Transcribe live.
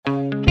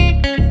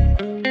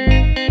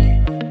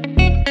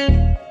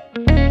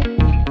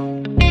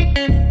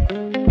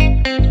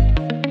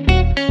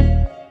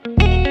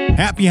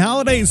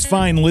today's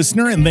fine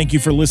listener, and thank you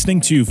for listening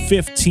to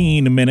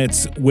 15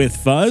 Minutes with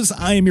Fuzz.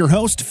 I am your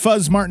host,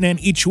 Fuzz Martin, and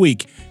each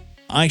week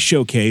I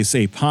showcase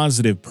a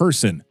positive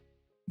person,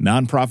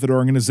 nonprofit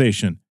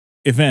organization,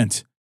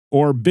 event,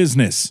 or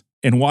business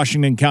in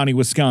Washington County,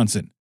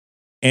 Wisconsin.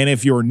 And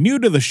if you're new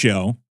to the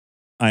show,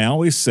 I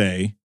always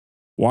say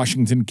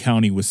Washington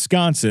County,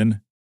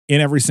 Wisconsin in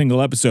every single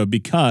episode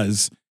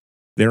because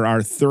there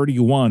are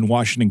 31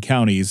 Washington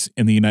counties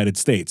in the United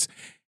States.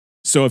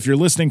 So if you're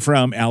listening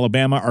from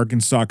Alabama,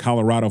 Arkansas,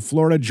 Colorado,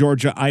 Florida,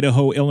 Georgia,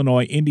 Idaho,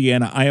 Illinois,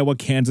 Indiana, Iowa,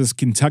 Kansas,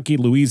 Kentucky,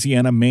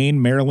 Louisiana,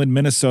 Maine, Maryland,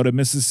 Minnesota,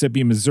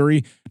 Mississippi,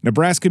 Missouri,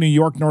 Nebraska, New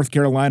York, North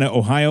Carolina,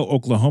 Ohio,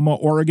 Oklahoma,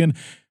 Oregon,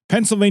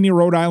 Pennsylvania,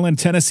 Rhode Island,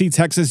 Tennessee,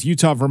 Texas,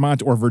 Utah,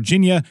 Vermont, or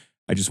Virginia,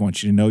 I just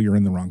want you to know you're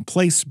in the wrong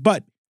place,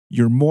 but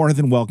you're more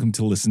than welcome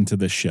to listen to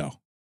this show.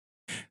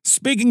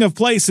 Speaking of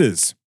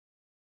places,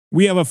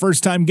 we have a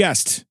first-time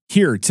guest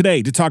here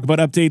today to talk about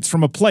updates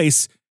from a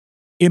place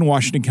in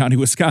Washington County,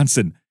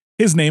 Wisconsin.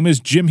 His name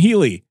is Jim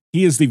Healy.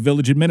 He is the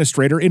village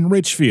administrator in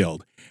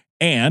Richfield.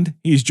 And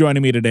he's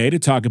joining me today to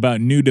talk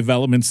about new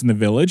developments in the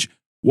village,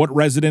 what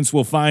residents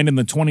will find in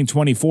the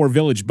 2024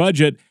 village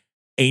budget,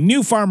 a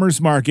new farmer's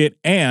market,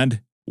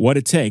 and what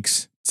it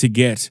takes to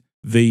get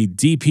the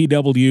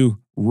DPW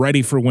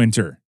ready for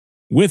winter.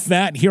 With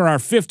that, here are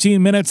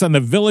 15 minutes on the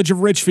Village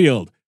of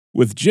Richfield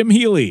with Jim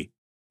Healy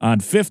on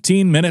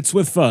 15 Minutes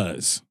with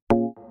Fuzz.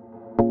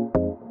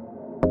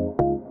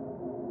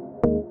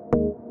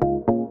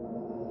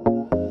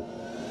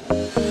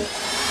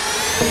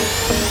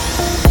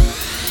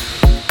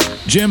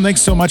 Jim,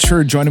 thanks so much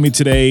for joining me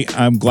today.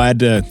 I'm glad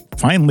to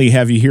finally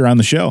have you here on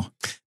the show.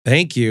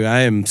 Thank you.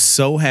 I am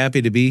so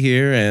happy to be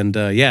here. And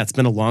it's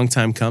been a long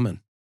time coming.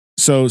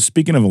 So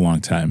speaking of a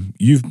long time,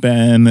 you've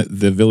been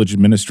the village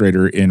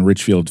administrator in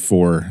Richfield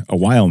for a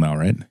while now,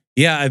 right?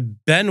 Yeah,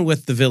 I've been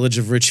with the Village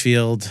of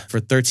Richfield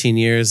for 13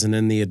 years and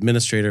in the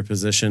administrator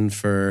position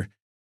for,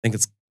 I think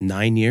it's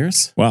 9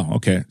 years. Wow.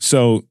 Okay.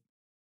 So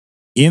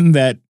in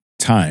that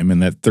time, in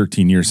that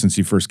 13 years since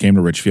you first came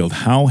to Richfield,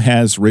 how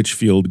has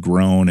Richfield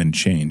grown and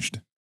changed?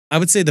 I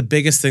would say the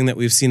biggest thing that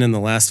we've seen in the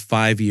last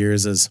 5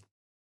 years is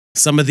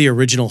some of the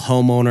original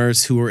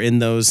homeowners who were in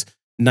those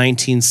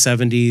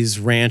 1970s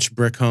ranch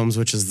brick homes,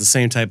 which is the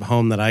same type of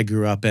home that I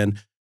grew up in,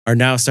 are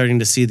now starting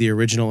to see the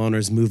original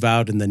owners move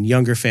out and then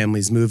younger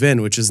families move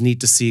in, which is neat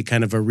to see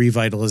kind of a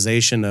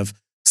revitalization of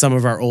some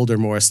of our older,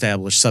 more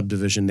established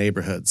subdivision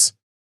neighborhoods.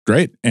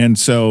 Great. And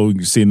so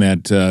you've seen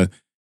that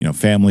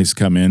families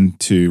come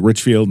into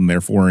Richfield and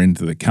therefore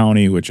into the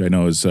county, which I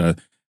know is a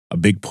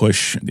big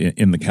push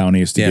in the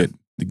county is to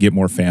get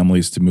more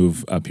families to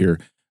move up here.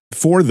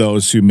 For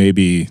those who may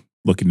be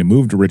looking to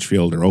move to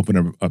Richfield or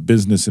open a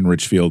business in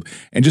Richfield,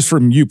 and just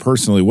from you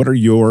personally, what are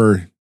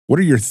your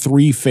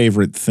 3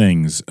 favorite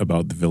things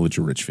about the Village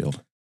of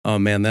Richfield? Oh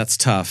man, that's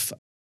tough.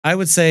 I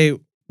would say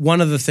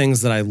one of the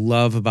things that I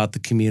love about the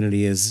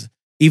community is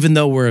even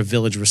though we're a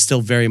village, we're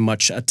still very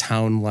much a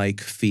town-like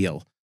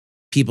feel.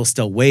 People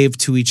still wave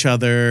to each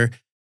other.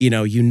 You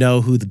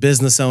know who the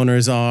business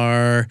owners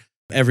are.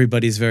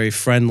 Everybody's very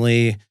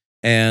friendly.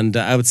 And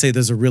I would say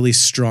there's a really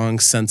strong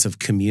sense of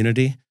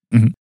community.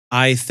 Mm-hmm.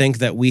 I think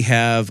that we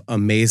have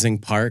amazing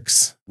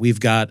parks.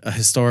 We've got a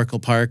historical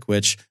park,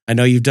 which I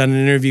know you've done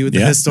an interview with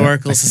the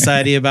Historical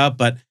Society about,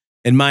 but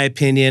in my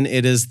opinion,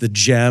 it is the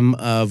gem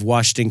of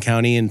Washington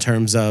County in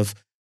terms of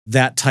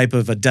that type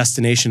of a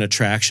destination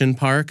attraction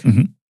park.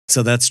 Mm-hmm.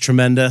 So that's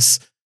tremendous.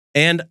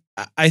 And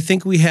I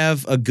think we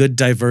have a good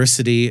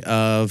diversity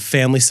of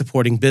family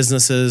supporting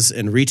businesses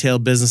and retail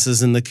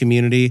businesses in the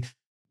community.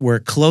 We're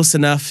close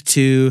enough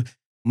to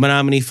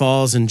Menominee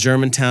Falls and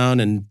Germantown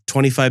and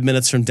 25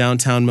 minutes from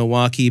downtown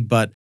Milwaukee.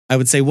 But I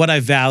would say what I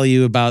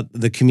value about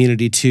the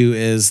community too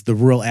is the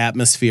rural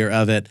atmosphere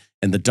of it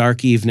and the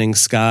dark evening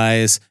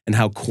skies and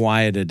how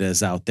quiet it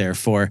is out there.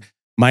 For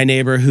my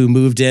neighbor who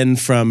moved in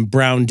from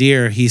Brown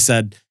Deer, he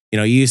said,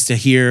 you used to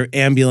hear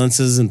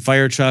ambulances and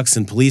fire trucks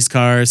and police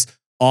cars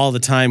all the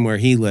time where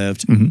he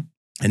lived. Mm-hmm.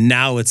 And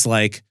now it's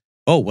like,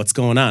 oh, what's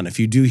going on? If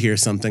you do hear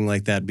something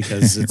like that,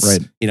 because it's,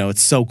 right.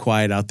 It's so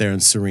quiet out there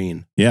and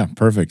serene. Yeah,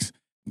 perfect.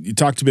 You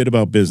talked a bit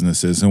about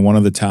businesses, and one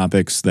of the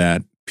topics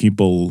that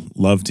people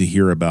love to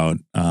hear about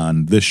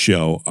on this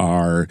show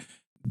are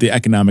the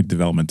economic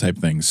development type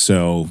things.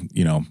 So,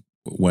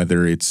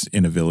 whether it's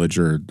in a village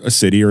or a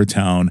city or a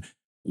town,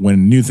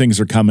 when new things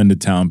are coming to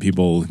town,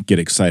 people get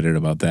excited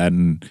about that,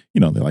 and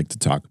they like to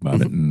talk about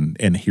mm-hmm.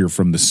 it and hear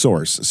from the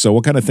source. So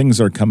what kind of things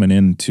are coming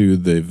into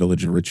the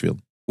Village of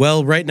Richfield?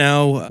 Well, right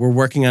now we're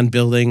working on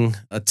building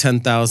a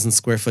 10,000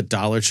 square foot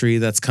Dollar Tree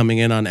that's coming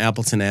in on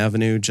Appleton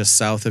Avenue, just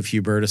south of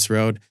Hubertus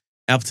Road.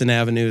 Appleton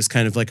Avenue is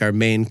kind of like our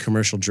main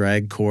commercial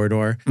drag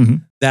corridor. Mm-hmm.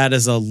 That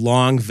is a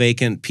long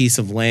vacant piece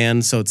of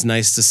land, so it's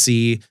nice to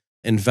see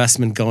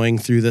investment going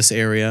through this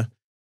area.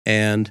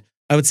 And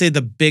I would say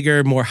the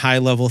bigger, more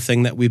high-level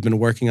thing that we've been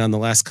working on the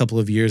last couple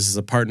of years is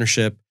a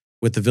partnership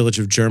with the Village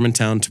of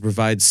Germantown to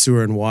provide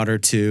sewer and water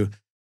to,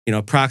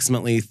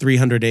 approximately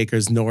 300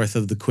 acres north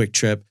of the Quick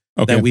Trip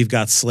that we've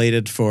got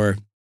slated for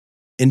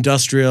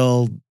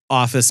industrial,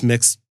 office,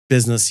 mixed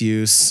business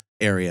use.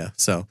 area.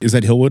 So Is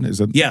that Hillwood? Is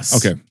that yes.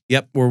 Okay.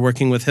 Yep. We're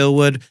working with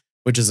Hillwood,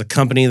 which is a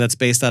company that's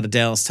based out of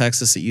Dallas,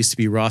 Texas. It used to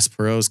be Ross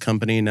Perot's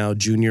company. Now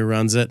Junior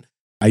runs it.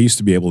 I used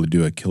to be able to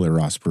do a killer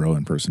Ross Perot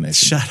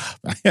impersonation. Shut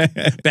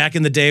up. Back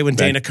in the day when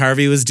Dana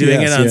Carvey was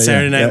doing it on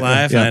Saturday Night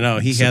Live. I know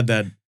he had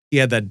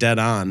that dead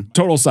on.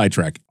 Total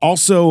sidetrack.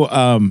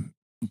 Also,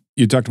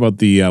 you talked about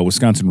the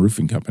Wisconsin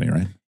Roofing Company,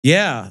 right?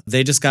 Yeah,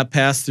 they just got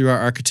passed through our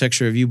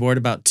architecture review board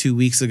about 2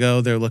 weeks ago.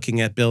 They're looking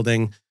at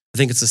building, I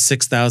think it's a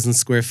 6,000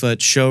 square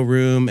foot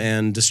showroom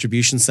and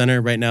distribution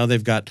center. Right now,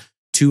 they've got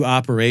 2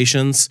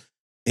 operations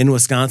in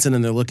Wisconsin,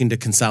 and they're looking to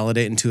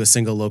consolidate into a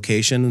single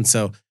location. And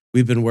so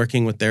we've been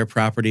working with their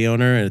property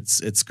owner.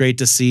 It's great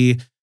to see.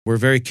 We're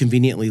very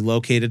conveniently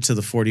located to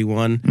the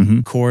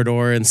 41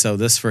 corridor, and so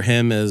this for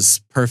him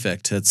is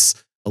perfect. It's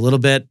a little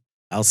bit,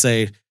 I'll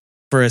say,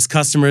 for his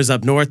customers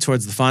up north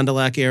towards the Fond du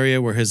Lac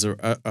area where his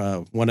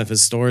one of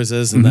his stores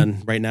is, and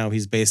then right now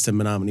he's based in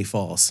Menominee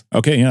Falls.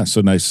 Okay, yeah,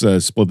 so nice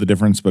split the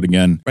difference. But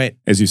again, right,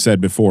 as you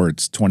said before,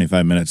 it's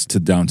 25 minutes to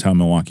downtown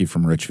Milwaukee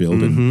from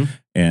Richfield,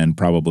 and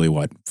probably,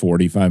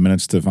 45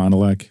 minutes to Fond du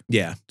Lac?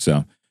 Yeah.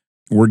 So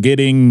we're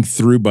getting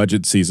through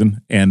budget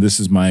season, and this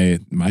is my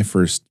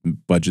first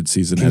budget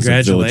season as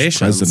a village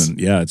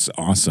president. Yeah, it's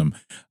awesome.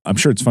 I'm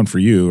sure it's fun for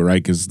you,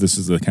 right? Because this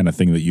is the kind of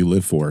thing that you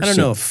live for. I don't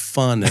know if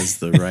fun is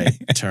the right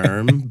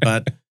term,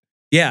 but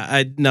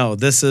yeah,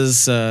 this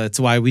is it's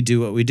why we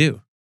do what we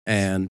do.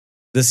 And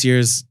this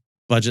year's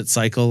budget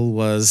cycle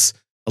was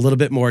a little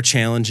bit more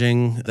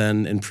challenging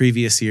than in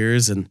previous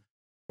years, and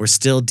we're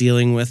still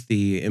dealing with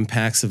the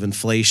impacts of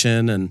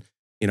inflation. And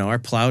our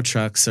plow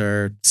trucks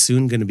are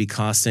soon going to be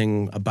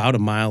costing about a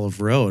mile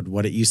of road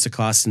what it used to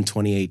cost in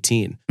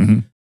 2018.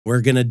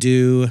 We're going to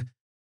do,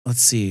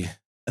 let's see,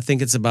 I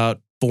think it's about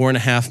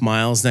 4.5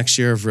 miles next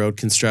year of road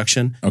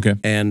construction. Okay.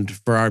 And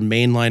for our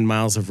mainline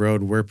miles of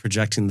road, we're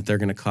projecting that they're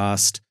going to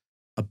cost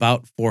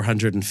about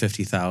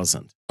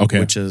 $450,000. Okay.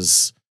 Which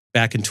is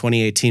back in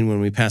 2018 when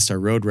we passed our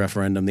road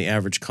referendum, the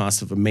average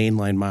cost of a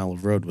mainline mile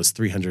of road was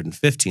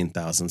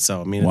 $315,000.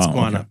 So it's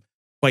gone up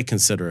quite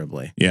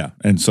considerably. Yeah.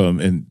 And so,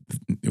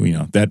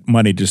 that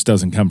money just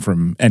doesn't come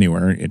from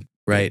anywhere.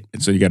 Right.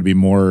 And so you got to be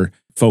more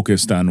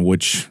focused on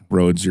which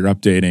roads you're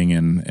updating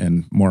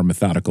and more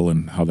methodical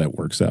in how that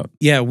works out.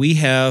 Yeah, we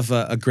have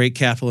a great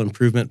capital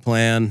improvement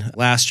plan.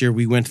 Last year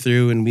we went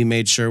through and we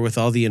made sure with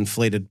all the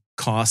inflated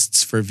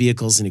costs for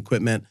vehicles and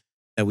equipment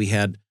that we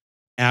had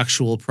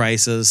actual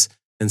prices.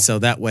 And so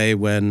that way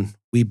when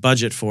we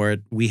budget for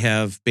it, we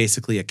have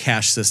basically a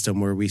cash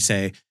system where we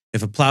say,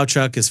 if a plow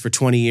truck is for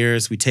 20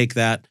 years, we take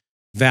that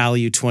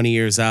value 20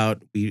 years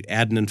out, we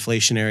add an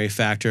inflationary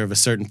factor of a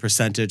certain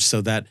percentage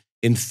so that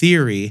in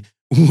theory,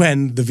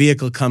 when the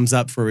vehicle comes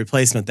up for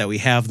replacement, that we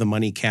have the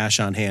money cash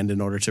on hand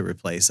in order to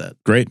replace it.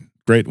 Great.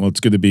 Well, it's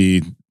good to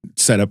be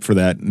set up for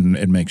that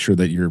and make sure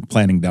that you're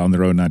planning down the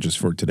road, not just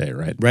for today,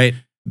 right? Right.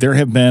 There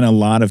have been a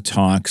lot of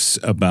talks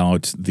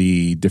about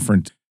the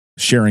different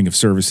sharing of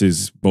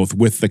services, both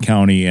with the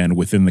county and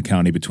within the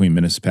county between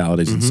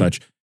municipalities and such.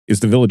 Is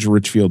the Village of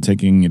Richfield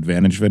taking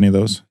advantage of any of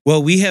those?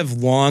 Well, we have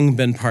long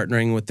been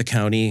partnering with the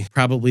county.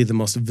 Probably the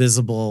most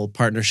visible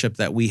partnership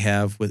that we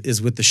have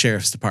is with the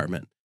Sheriff's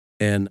Department.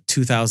 In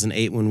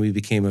 2008, when we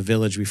became a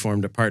village, we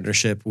formed a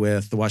partnership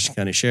with the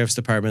Washington County Sheriff's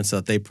Department so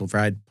that they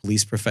provide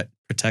police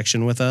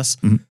protection with us.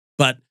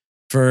 But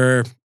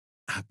for,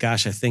 I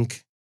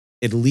think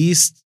at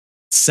least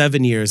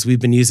 7 years,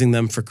 we've been using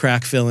them for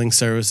crack filling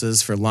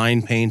services, for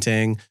line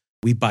painting.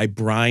 We buy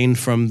brine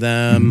from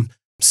them.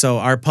 So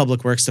our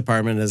public works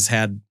department has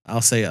had,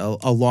 I'll say,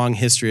 a long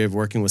history of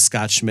working with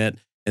Scott Schmidt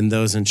and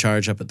those in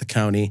charge up at the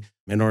county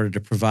in order to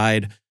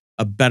provide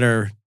a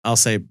better, I'll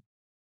say,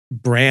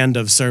 brand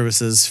of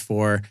services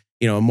for,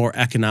 a more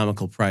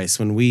economical price.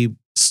 When we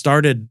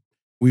started,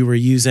 we were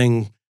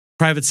using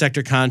private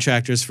sector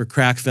contractors for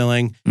crack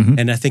filling,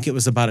 and I think it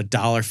was about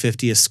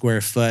 $1.50 a square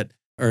foot,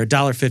 or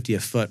 $1.50 a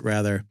foot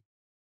rather,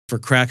 for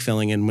crack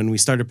filling. And when we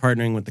started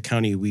partnering with the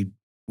county, we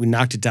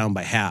knocked it down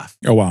by half.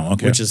 Oh, wow.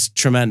 Okay. Which is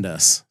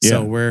tremendous. Yeah.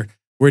 So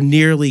we're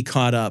nearly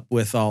caught up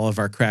with all of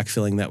our crack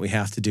filling that we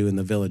have to do in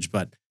the village.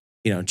 But,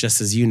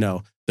 just as you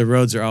know, the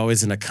roads are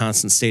always in a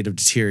constant state of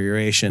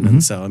deterioration.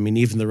 And so,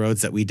 even the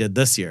roads that we did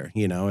this year,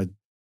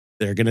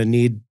 they're going to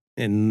need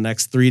in the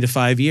next 3 to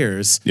 5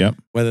 years,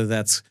 whether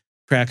that's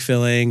crack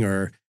filling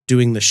or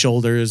doing the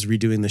shoulders,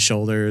 redoing the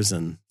shoulders.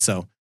 And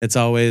so it's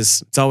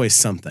always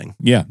something.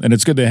 Yeah, and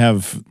it's good to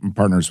have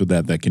partners with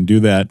that can do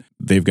that.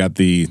 They've got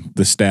the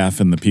staff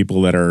and the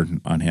people that are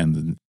on hand,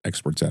 and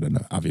experts at it,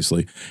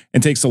 obviously,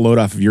 and takes the load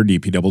off of your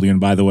DPW. And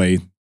by the way,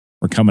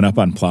 we're coming up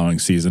on plowing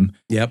season.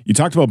 Yep. You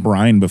talked about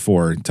brine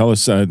before. Tell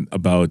us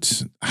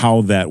about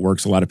how that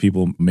works. A lot of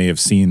people may have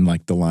seen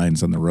like the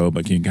lines on the road,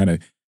 but can you kind of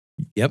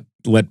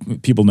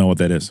let people know what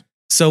that is?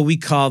 So we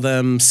call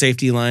them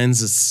safety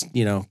lines. It's,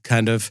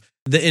 kind of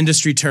the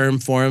industry term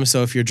for them.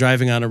 So if you're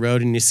driving on a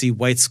road and you see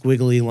white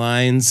squiggly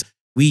lines,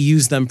 We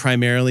use them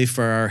primarily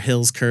for our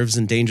hills, curves,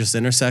 and dangerous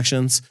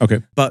intersections.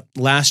 Okay. But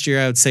last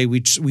year, I would say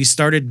we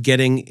started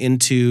getting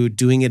into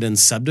doing it in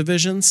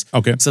subdivisions.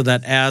 Okay. So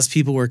that as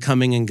people were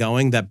coming and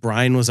going, that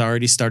brine was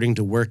already starting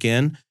to work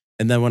in.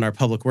 And then when our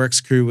public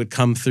works crew would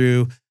come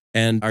through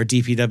and our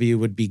DPW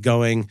would be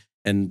going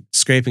and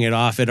scraping it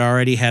off, it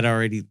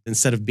already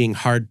instead of being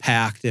hard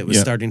packed, it was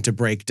starting to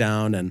break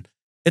down. And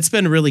it's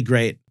been really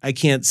great. I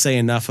can't say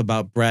enough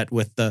about Brett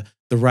with the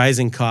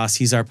rising costs.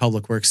 He's our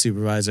public works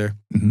supervisor.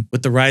 Mm-hmm.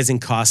 With the rising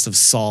cost of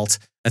salt,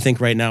 I think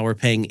right now we're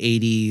paying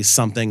 80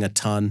 something a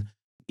ton.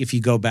 If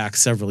you go back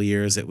several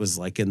years, it was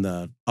like in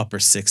the upper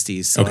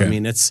 60s. So, I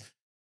mean, it's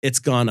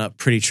gone up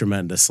pretty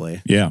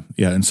tremendously. Yeah.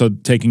 Yeah. And so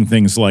taking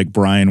things like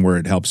brine, where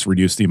it helps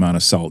reduce the amount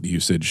of salt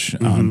usage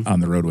on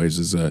the roadways,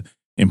 is a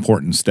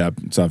important step.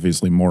 It's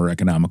obviously more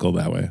economical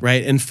that way.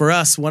 Right. And for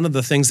us, one of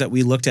the things that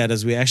we looked at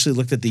is we actually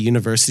looked at the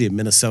University of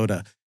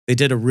Minnesota. They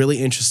did a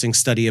really interesting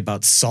study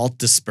about salt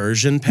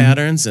dispersion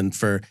patterns. And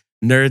for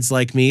nerds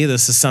like me,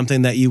 this is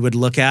something that you would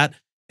look at.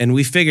 And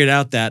we figured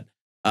out that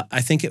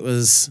I think it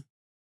was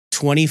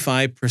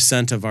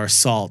 25% of our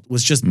salt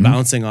was just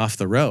bouncing off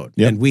the road.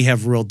 Yep. And we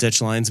have rural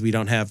ditch lines. We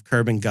don't have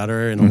curb and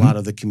gutter in a lot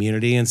of the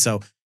community. And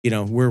so,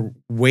 we're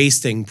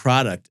wasting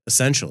product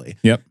essentially.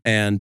 Yep.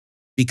 And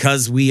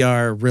because we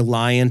are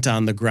reliant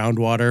on the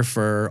groundwater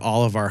for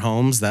all of our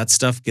homes, that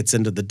stuff gets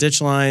into the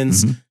ditch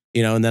lines,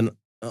 and then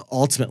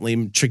ultimately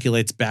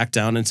matriculates back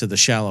down into the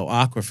shallow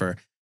aquifer.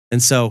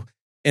 And so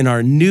in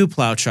our new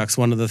plow trucks,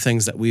 one of the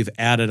things that we've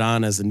added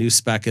on as a new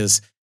spec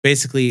is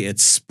basically it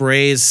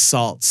sprays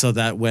salt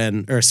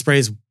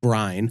sprays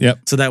brine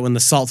so that when the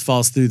salt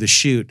falls through the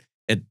chute,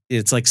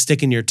 it's like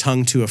sticking your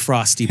tongue to a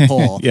frosty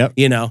pole.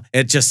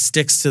 It just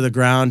sticks to the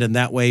ground, and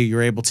that way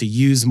you're able to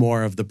use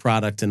more of the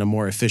product in a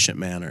more efficient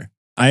manner.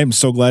 I am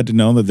so glad to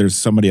know that there's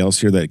somebody else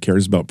here that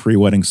cares about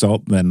pre-wetting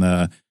salt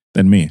than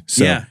me.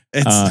 So,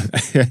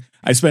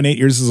 I spent 8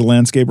 years as a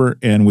landscaper,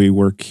 and we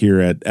work here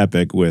at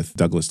Epic with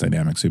Douglas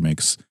Dynamics, who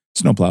makes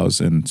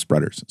snowplows and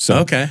spreaders.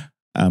 So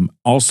I'm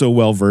also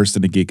well-versed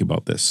and a geek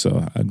about this,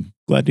 so I'm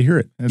glad to hear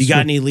it. You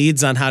got any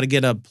leads on how to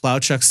get a plow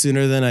truck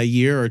sooner than a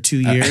year or 2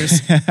 years?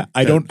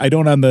 I don't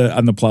on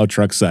the plow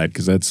truck side,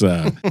 because that's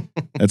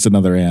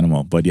another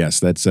animal. But yes,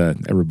 that's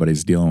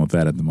everybody's dealing with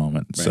that at the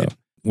moment. Right. So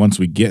once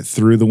we get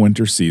through the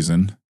winter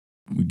season,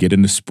 we get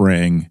into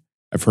spring.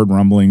 I've heard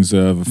rumblings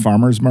of a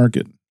farmer's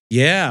market.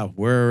 Yeah,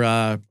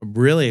 we're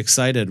really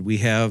excited. We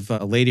have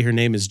a lady, her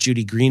name is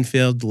Judy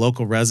Greenfield,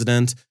 local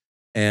resident,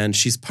 and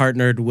she's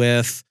partnered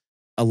with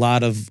a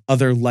lot of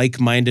other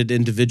like-minded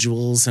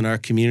individuals in our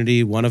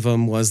community. One of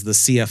them was the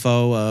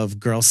CFO of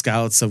Girl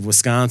Scouts of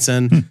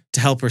Wisconsin to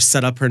help her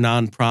set up her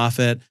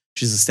nonprofit.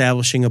 She's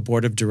establishing a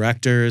board of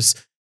directors,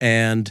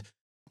 and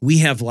we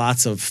have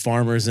lots of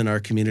farmers in our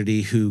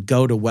community who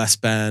go to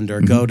West Bend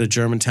or go to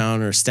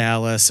Germantown or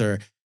Stallis, or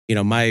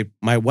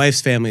my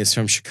wife's family is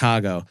from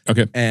Chicago.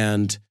 Okay.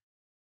 And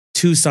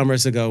 2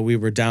 summers ago, we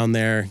were down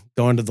there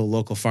going to the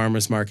local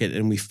farmer's market,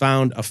 and we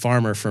found a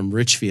farmer from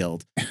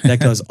Richfield that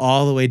goes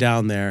all the way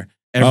down there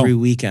every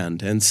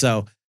weekend. And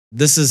so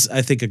this is,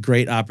 I think, a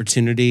great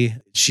opportunity.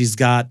 She's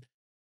got,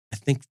 I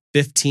think,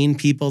 15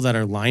 people that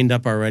are lined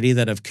up already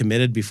that have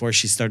committed before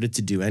she started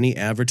to do any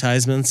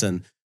advertisements.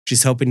 And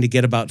she's hoping to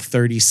get about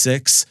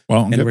 36.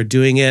 And we're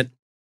doing it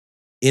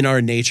in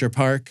our nature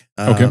park.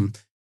 And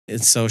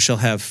so she'll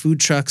have food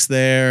trucks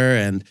there,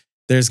 and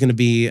there's going to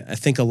be, I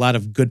think, a lot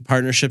of good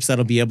partnerships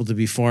that'll be able to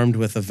be formed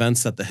with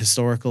events that the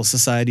Historical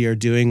Society are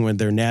doing when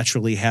they're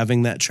naturally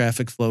having that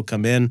traffic flow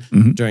come in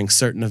during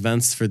certain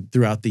events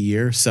throughout the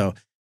year. So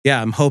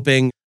yeah, I'm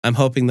hoping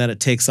that it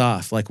takes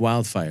off like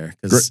wildfire,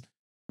 because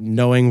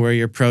knowing where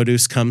your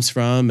produce comes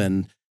from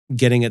and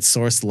getting it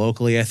sourced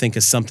locally, I think,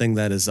 is something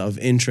that is of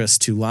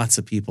interest to lots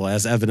of people,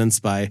 as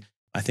evidenced by,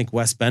 I think,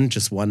 West Bend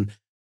just won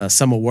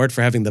some award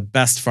for having the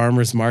best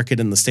farmers market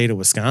in the state of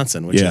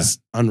Wisconsin, which is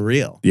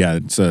unreal. Yeah,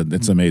 it's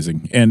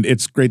amazing, and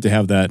it's great to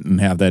have that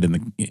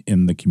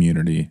in the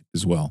community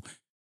as well.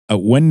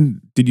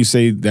 When did you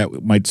say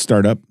that might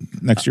start up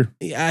next year?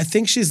 Yeah, I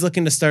think she's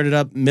looking to start it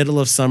up middle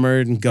of summer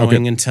and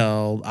going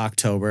until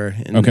October.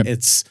 And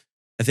it's,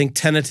 I think,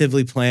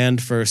 tentatively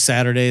planned for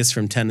Saturdays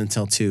from 10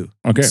 until 2.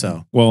 Okay.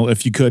 So, well,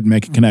 if you could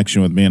make a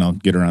connection with me, and I'll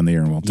get her on the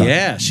air and we'll talk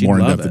more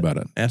in depth about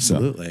it.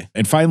 Absolutely. So,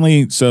 and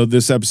finally, so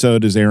this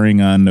episode is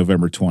airing on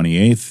November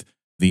 28th,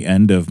 the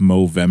end of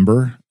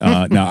Movember.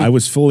 Now, I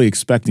was fully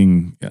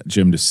expecting,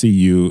 Jim, to see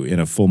you in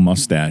a full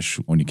mustache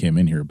when you came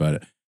in here,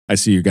 but I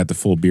see you got the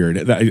full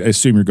beard. I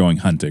assume you're going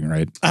hunting,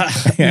 right?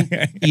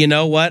 You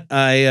know what?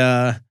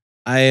 I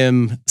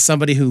am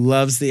somebody who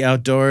loves the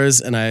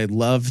outdoors, and I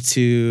love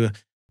to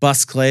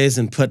bust clays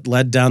and put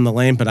lead down the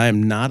lane, but I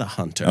am not a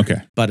hunter.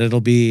 Okay. But it'll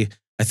be,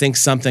 I think,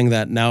 something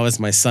that now as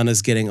my son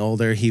is getting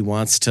older, he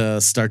wants to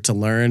start to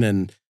learn.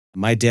 And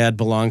my dad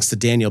belongs to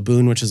Daniel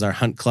Boone, which is our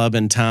hunt club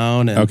in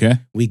town. And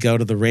we go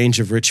to the range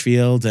of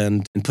Richfield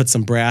and put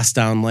some brass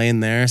down lane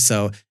there.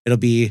 So it'll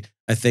be,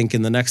 I think,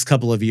 in the next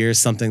couple of years,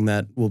 something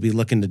that we'll be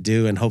looking to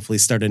do and hopefully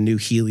start a new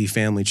Healy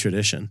family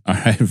tradition. All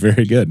right.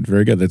 Very good.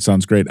 Very good. That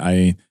sounds great.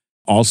 I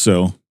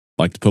also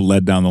Like to put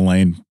lead down the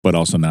lane, but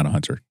also not a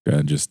hunter.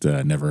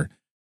 Never.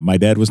 My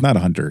dad was not a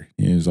hunter.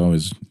 He was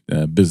always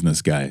a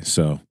business guy.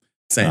 So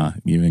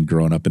even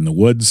growing up in the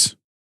woods,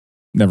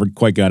 never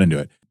quite got into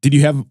it. Did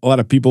you have a lot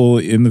of people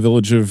in the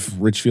Village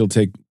of Richfield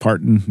take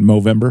part in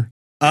Movember?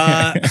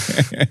 Well,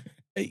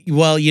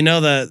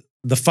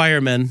 the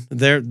firemen,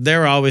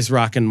 they're always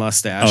rocking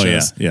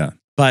mustaches. Oh yeah.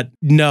 But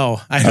no,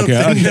 I don't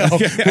think no.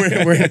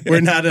 We're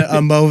not a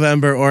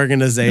Movember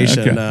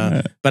organization.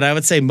 But I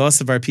would say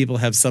most of our people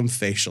have some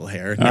facial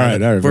hair. All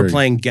right, we're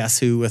playing Guess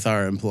Who with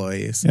our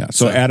employees. Yeah.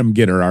 So Adam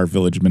Gitter, our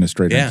village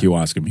administrator in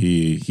Kewaskum,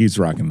 he's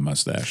rocking the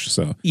mustache.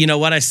 So you know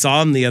what? I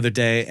saw him the other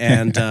day,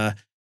 and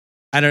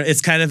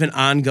it's kind of an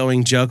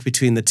ongoing joke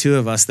between the two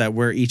of us that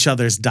we're each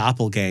other's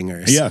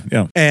doppelgangers.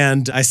 Yeah.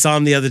 And I saw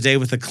him the other day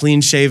with a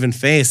clean-shaven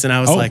face, and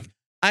I was like,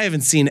 I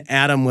haven't seen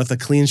Adam with a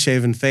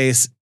clean-shaven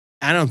face,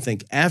 I don't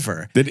think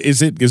ever.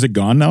 Is it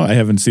gone now? I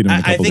haven't seen him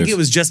in a couple days. I think it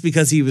was just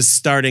because he was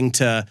starting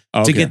to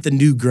get the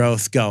new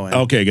growth going.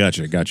 Okay,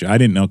 gotcha. I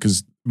didn't know,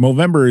 because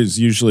Movember is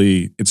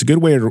it's a good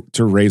way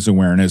to raise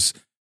awareness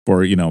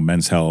for,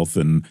 men's health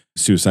and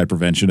suicide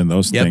prevention and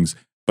those things.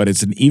 But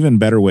it's an even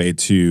better way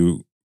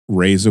to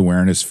raise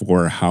awareness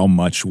for how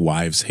much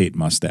wives hate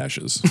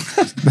mustaches.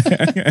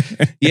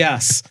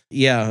 Yes.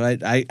 Yeah.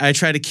 I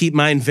try to keep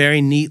mine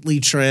very neatly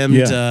trimmed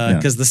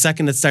because the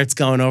second it starts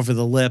going over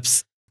the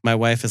lips, my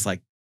wife is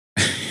like,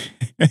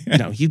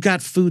 you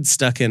got food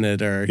stuck in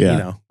it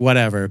or,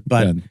 whatever.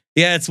 But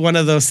it's one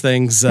of those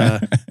things.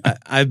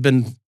 I've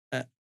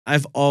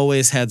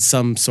always had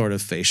some sort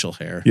of facial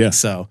hair. Yeah.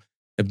 So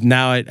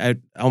now I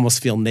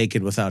almost feel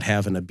naked without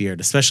having a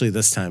beard, especially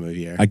this time of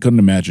year. I couldn't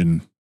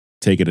imagine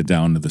taking it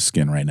down to the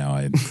skin right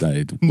now.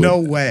 No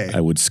way.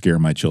 I would scare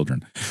my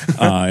children.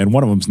 And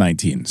one of them's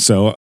 19.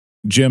 So,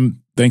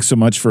 Jim, thanks so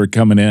much for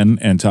coming in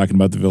and talking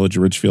about the Village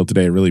of Richfield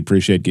today. I really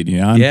appreciate getting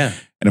you on. Yeah.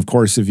 And of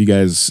course, if you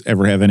guys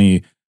ever have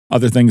any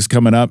other things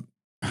coming up,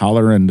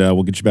 holler and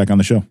we'll get you back on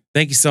the show.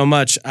 Thank you so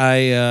much.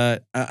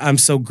 I'm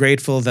so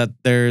grateful that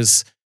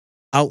there's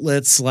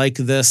outlets like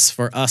this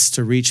for us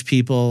to reach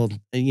people,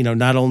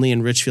 not only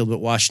in Richfield, but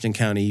Washington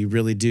County. You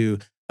really do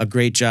a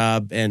great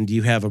job, and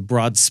you have a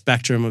broad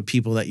spectrum of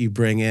people that you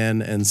bring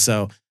in. And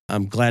so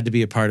I'm glad to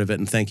be a part of it.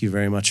 And thank you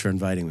very much for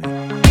inviting me.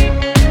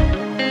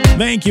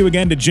 Thank you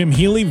again to Jim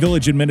Healy,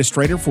 Village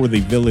Administrator for the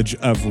Village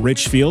of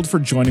Richfield, for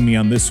joining me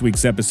on this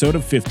week's episode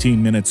of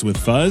 15 Minutes with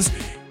Fuzz.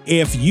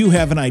 If you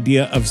have an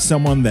idea of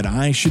someone that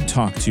I should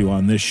talk to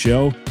on this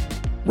show,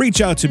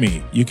 reach out to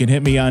me. You can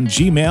hit me on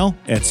Gmail.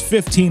 It's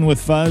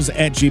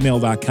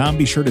 15withfuzz@gmail.com.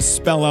 Be sure to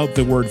spell out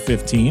the word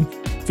 15,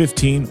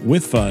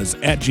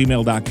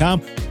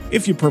 15withfuzz@gmail.com.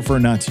 If you prefer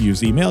not to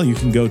use email, you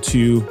can go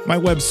to my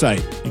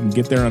website. You can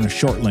get there on a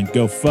short link.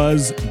 Go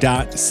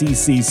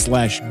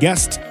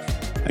fuzz.cc/guest.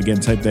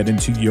 Again, type that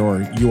into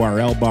your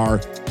URL bar,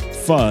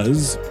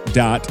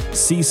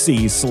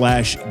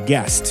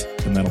 fuzz.cc/guest,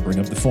 and that'll bring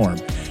up the form.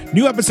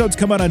 New episodes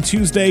come out on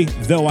Tuesday,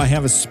 though I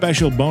have a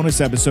special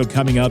bonus episode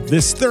coming up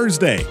this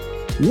Thursday.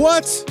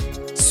 What?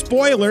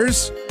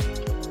 Spoilers?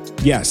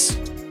 Yes,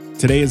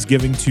 today is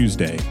Giving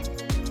Tuesday,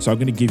 so I'm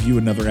going to give you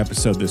another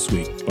episode this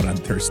week, but on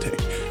Thursday.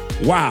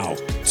 Wow,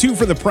 2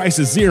 for the price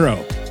of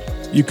 0.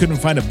 You couldn't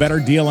find a better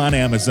deal on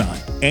Amazon,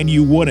 and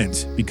you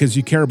wouldn't, because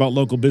you care about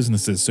local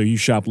businesses, so you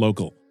shop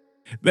local.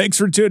 Thanks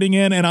for tuning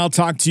in, and I'll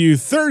talk to you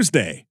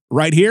Thursday,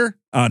 right here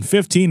on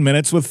 15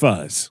 Minutes with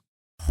Fuzz.